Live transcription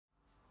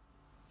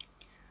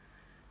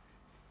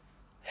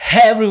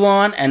Hey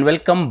everyone, and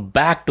welcome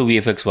back to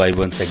VFXY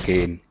once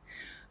again.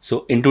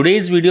 So in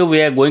today's video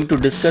we are going to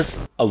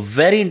discuss a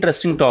very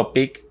interesting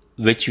topic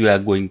which you are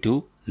going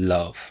to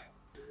love.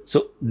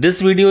 So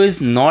this video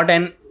is not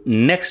an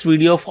next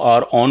video of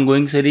our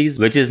ongoing series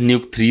which is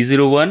Nuke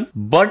 301,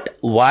 but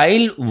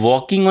while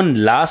working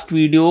on last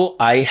video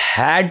I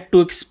had to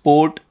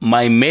export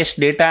my mesh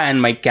data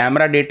and my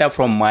camera data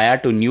from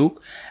Maya to Nuke,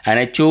 and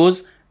I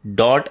chose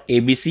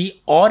 .abc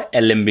or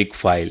Alembic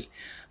file.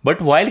 But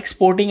while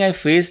exporting, I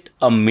faced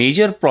a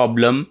major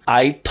problem.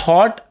 I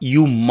thought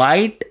you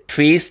might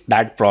face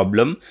that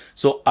problem.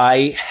 So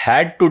I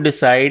had to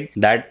decide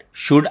that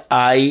should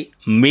I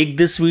make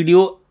this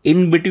video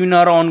in between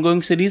our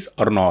ongoing series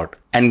or not.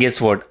 And guess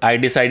what? I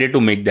decided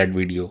to make that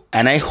video.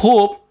 And I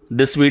hope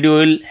this video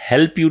will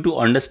help you to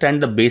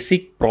understand the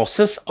basic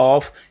process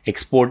of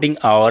exporting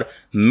our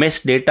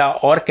mesh data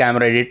or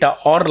camera data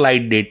or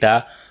light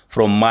data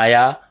from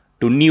Maya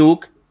to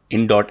Nuke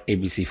in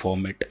 .abc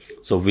format.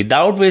 So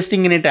without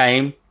wasting any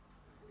time,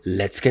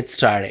 let's get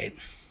started.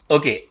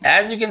 Okay,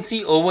 as you can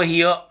see over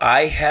here,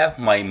 I have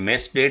my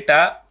mesh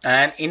data,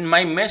 and in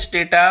my mesh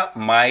data,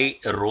 my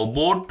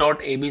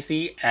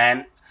robot.abc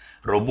and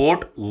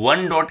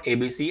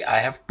robot1.abc, I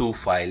have two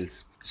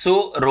files.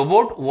 So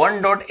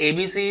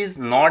robot1.abc is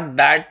not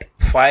that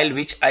file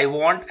which I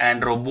want,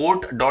 and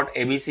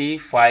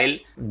robot.abc file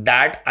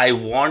that I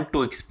want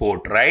to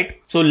export, right?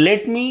 So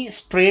let me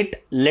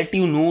let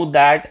you know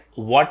that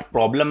what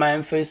problem I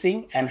am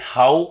facing and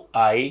how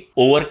I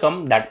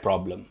overcome that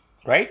problem,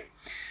 right?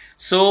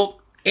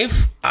 So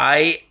if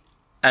I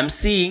am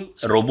seeing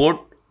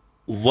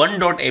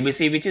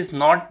robot1.abc, which is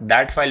not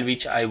that file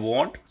which I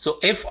want. So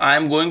if I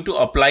am going to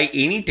apply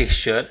any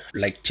texture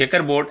like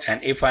checkerboard,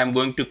 and if I am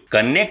going to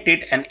connect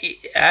it, and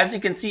as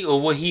you can see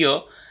over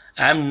here,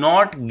 I am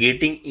not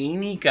getting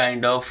any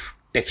kind of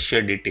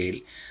texture detail.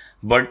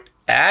 But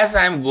as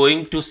I am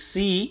going to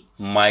see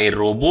my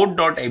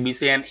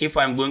robot.abc, and if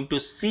I am going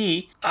to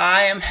see,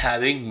 I am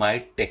having my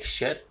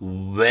texture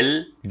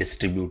well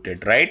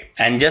distributed, right?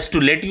 And just to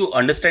let you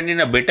understand in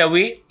a better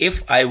way,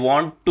 if I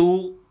want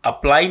to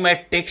apply my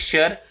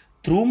texture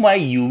through my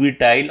UV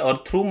tile or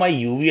through my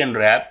UV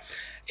unwrap,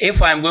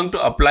 if I am going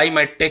to apply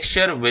my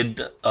texture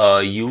with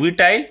UV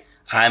tile,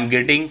 I am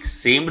getting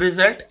same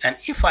result. And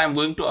if I am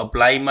going to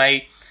apply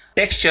my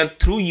texture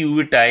through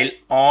UV tile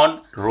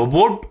on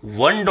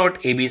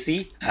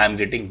robot1.abc, I am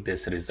getting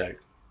this result,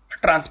 a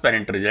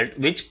transparent result,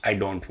 which I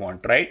don't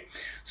want, right?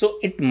 So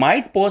it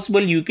might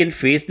possible you can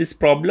face this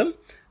problem.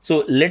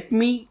 So let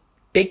me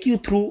take you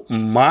through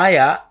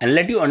Maya and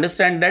let you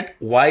understand that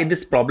why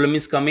this problem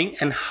is coming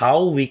and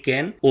how we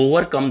can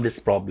overcome this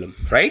problem,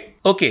 right?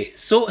 Okay,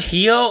 so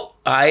here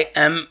I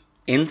am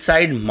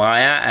inside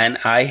Maya and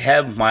I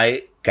have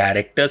my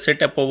character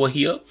setup over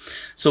here.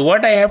 So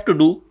what I have to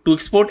do to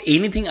export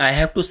anything, I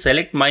have to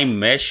select my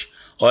mesh,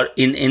 or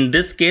in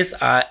this case,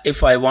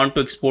 if I want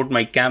to export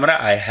my camera,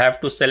 I have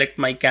to select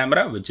my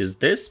camera, which is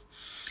this.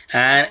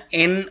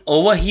 And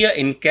over here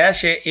in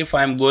cache, if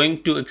I'm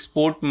going to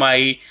export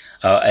my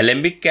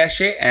Alembic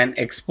cache and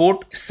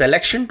export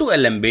selection to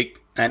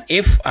Alembic, and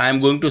if I'm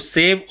going to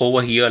save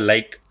over here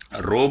like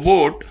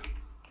robot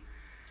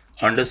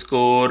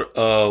underscore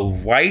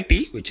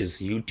YT, which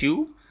is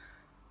YouTube,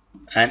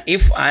 and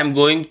if I'm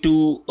going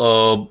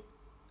to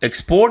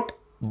export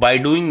by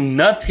doing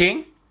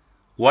nothing,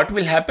 what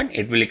will happen?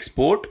 It will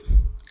export.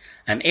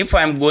 And if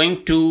I'm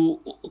going to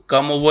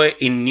come over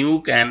in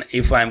Nuke and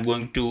if I'm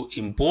going to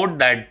import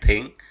that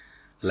thing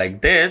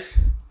like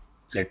this,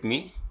 let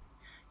me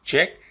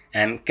check,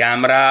 and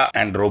camera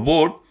and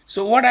robot.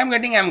 So what I'm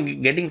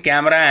getting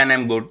camera and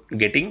I'm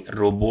getting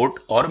robot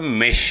or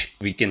mesh,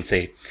 we can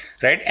say,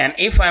 right? And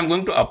if I'm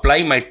going to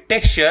apply my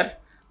texture,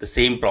 the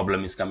same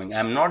problem is coming.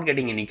 I'm not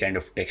getting any kind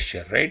of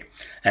texture, right?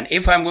 And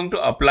if I'm going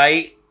to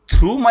apply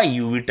through my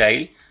UV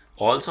tile,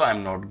 also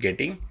I'm not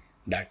getting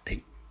that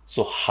thing.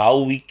 So how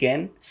we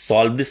can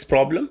solve this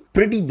problem?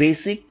 Pretty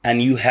basic,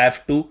 and you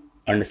have to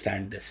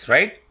understand this,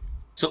 right?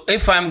 So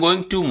if I'm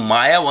going to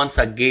Maya once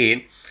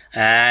again,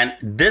 and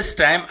this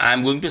time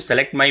I'm going to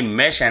select my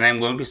mesh and I'm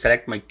going to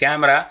select my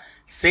camera.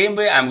 Same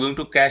way I'm going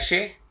to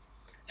cache,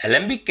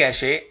 Alembic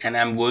cache, and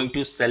I'm going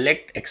to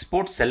select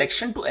export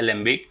selection to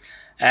Alembic.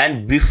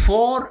 And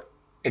before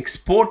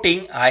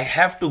exporting, I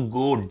have to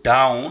go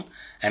down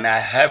and I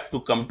have to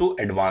come to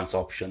advanced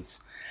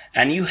options.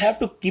 And you have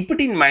to keep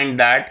it in mind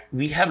that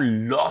we have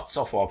lots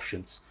of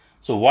options.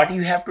 So what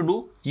you have to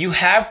do? You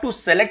have to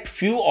select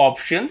few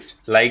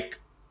options like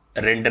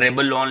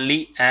renderable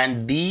only,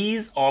 and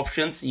these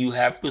options you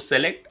have to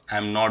select.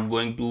 I'm not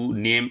going to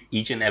name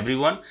each and every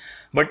one,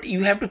 but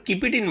you have to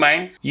keep it in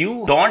mind.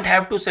 You don't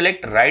have to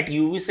select right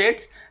UV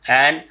sets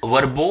and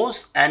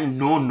verbose and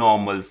no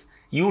normals.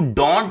 You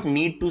don't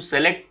need to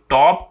select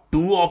top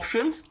two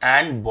options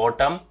and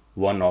bottom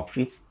one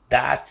options.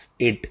 That's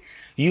it.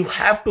 You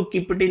have to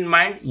keep it in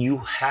mind. You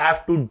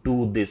have to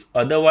do this.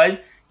 Otherwise,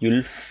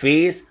 you'll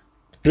face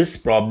this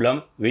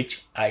problem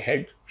which I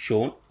had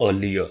shown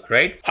earlier,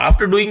 right?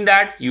 After doing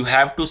that, you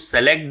have to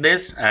select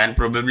this, and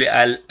probably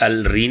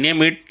I'll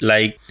rename it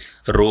like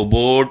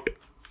robot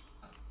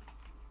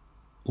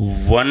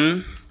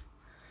 1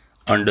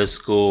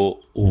 underscore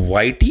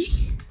YT,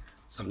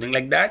 something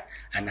like that,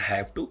 and I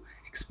have to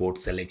export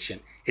selection.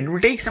 It will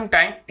take some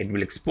time, it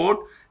will export.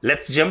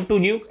 Let's jump to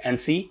Nuke and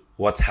see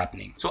what's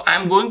happening. So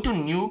I'm going to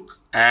Nuke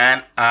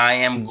and I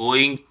am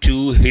going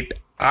to hit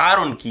R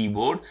on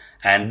keyboard,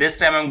 and this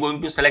time I'm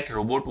going to select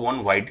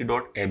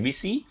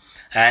robot1yt.abc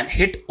and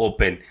hit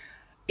open.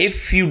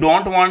 If you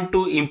don't want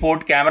to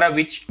import camera,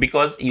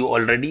 because you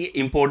already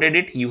imported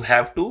it, you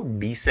have to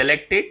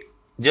deselect it.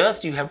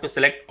 Just you have to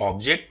select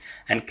object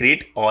and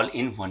create all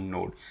in one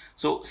node.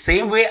 So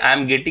same way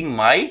I'm getting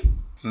my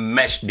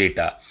mesh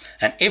data,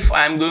 and if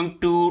I'm going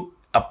to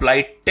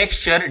apply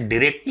texture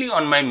directly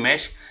on my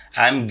mesh,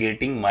 I'm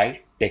getting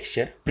my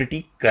texture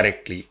pretty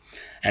correctly.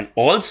 And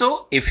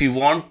also if you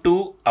want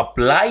to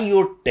apply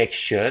your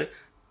texture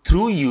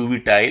through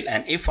UV tile,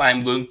 and if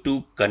I'm going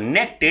to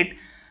connect it,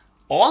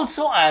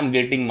 also I am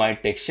getting my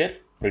texture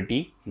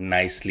pretty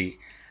nicely.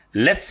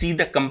 Let's see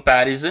the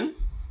comparison.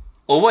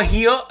 Over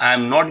here I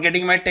am not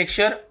getting my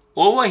texture,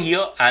 over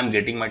here I am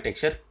getting my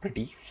texture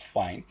pretty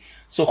fine.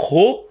 So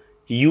hope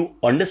you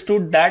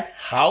understood that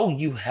how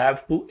you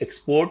have to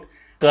export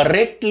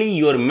correctly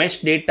your mesh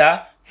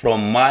data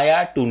from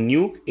Maya to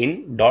Nuke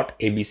in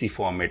 .abc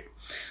format.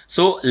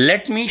 So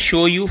let me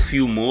show you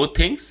few more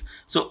things.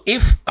 So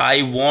if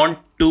I want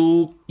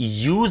to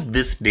use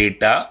this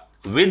data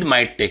with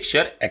my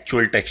texture,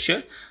 actual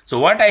texture, so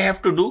what I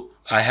have to do,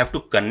 I have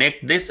to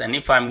connect this, and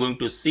if I'm going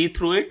to see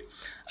through it,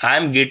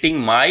 I'm getting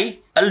my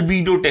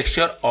albedo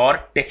texture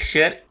or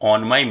texture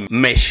on my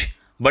mesh.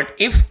 But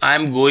if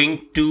I'm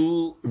going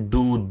to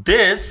do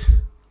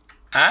this,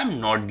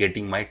 I'm not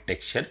getting my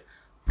texture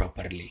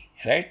properly,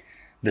 right?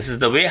 This is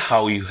the way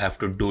how you have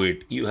to do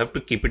it. You have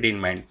to keep it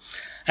in mind.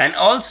 And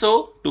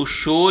also to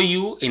show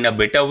you in a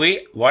better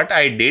way, what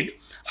I did,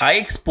 I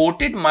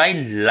exported my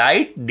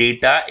light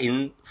data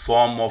in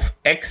form of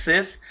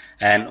XS.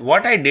 And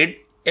what I did,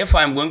 if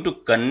I'm going to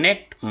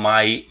connect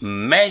my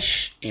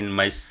mesh in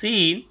my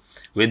scene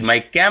with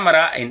my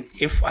camera, and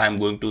if I'm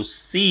going to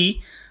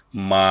see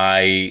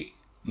my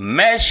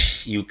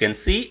mesh, you can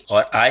see,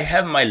 or I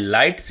have my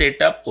light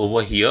setup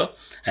over here,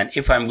 and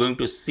if I'm going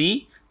to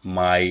see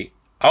my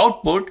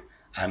output,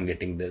 I'm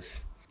getting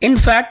this. In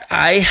fact,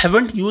 I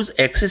haven't used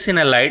XS in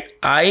a light.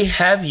 I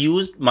have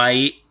used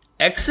my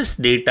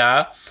XS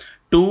data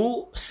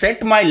to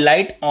set my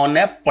light on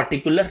a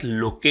particular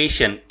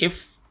location.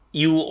 If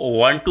you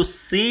want to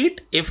see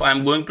it, if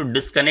I'm going to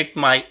disconnect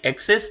my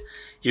XS,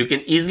 you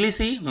can easily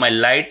see my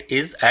light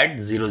is at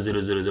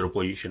 0000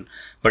 position.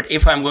 But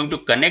if I'm going to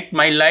connect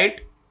my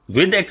light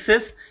with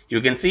XS,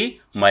 you can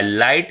see my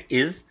light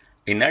is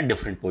in a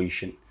different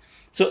position.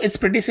 So it's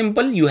pretty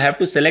simple. You have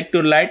to select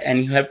your light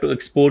and you have to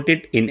export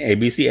it in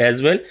ABC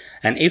as well.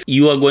 And if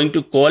you are going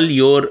to call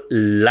your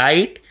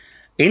light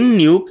in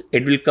Nuke,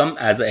 it will come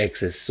as a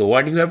XS. So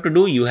what you have to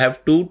do, you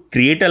have to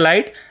create a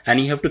light and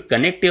you have to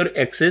connect your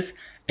XS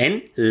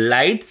in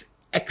light's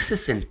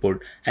XS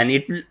input, and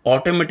it will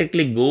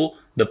automatically go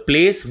the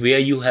place where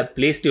you have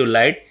placed your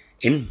light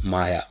in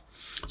Maya.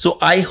 So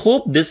I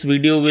hope this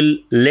video will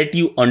let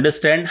you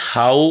understand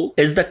how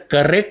is the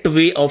correct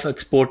way of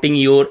exporting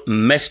your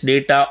mesh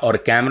data or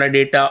camera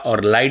data or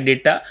light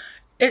data.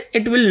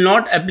 It will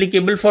not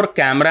applicable for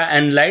camera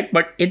and light,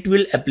 but it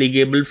will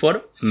applicable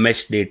for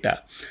mesh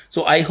data.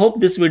 So I hope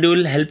this video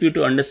will help you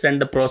to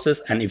understand the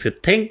process. And if you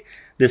think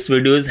this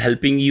video is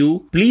helping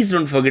you, please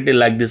don't forget to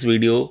like this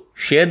video,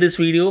 share this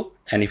video.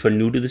 And if you're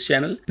new to this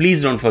channel,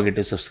 please don't forget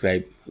to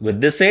subscribe.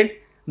 With this said,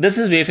 this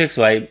is VFX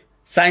Vibe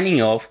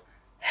signing off.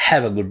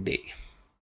 Have a good day.